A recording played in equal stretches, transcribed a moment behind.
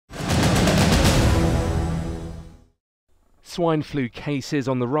Swine flu cases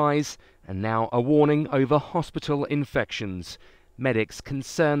on the rise, and now a warning over hospital infections. Medics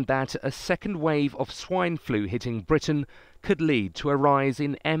concerned that a second wave of swine flu hitting Britain could lead to a rise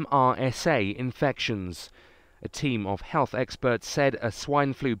in MRSA infections. A team of health experts said a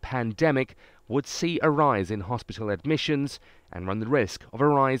swine flu pandemic would see a rise in hospital admissions and run the risk of a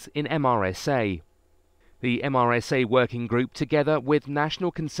rise in MRSA. The MRSA working group, together with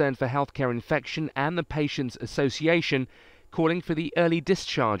National Concern for Healthcare Infection and the Patients Association, calling for the early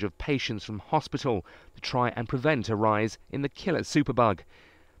discharge of patients from hospital to try and prevent a rise in the killer superbug.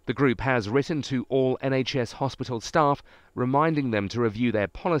 The group has written to all NHS hospital staff, reminding them to review their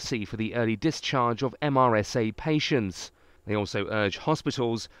policy for the early discharge of MRSA patients. They also urge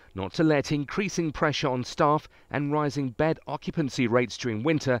hospitals not to let increasing pressure on staff and rising bed occupancy rates during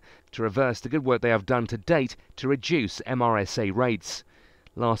winter to reverse the good work they have done to date to reduce MRSA rates.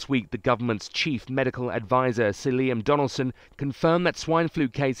 Last week, the government's chief medical advisor, Sir Liam Donaldson, confirmed that swine flu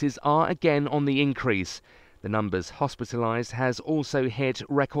cases are again on the increase. The numbers hospitalised has also hit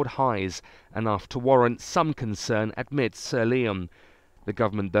record highs, enough to warrant some concern, admits Sir Liam. The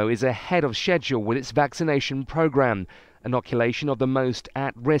government, though, is ahead of schedule with its vaccination programme, inoculation of the most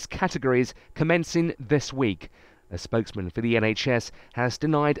at-risk categories commencing this week. A spokesman for the NHS has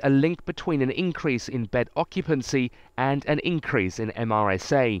denied a link between an increase in bed occupancy and an increase in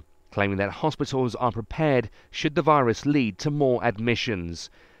MRSA, claiming that hospitals are prepared should the virus lead to more admissions.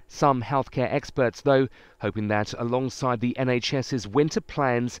 Some healthcare experts, though, hoping that alongside the NHS's winter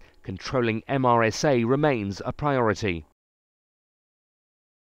plans, controlling MRSA remains a priority.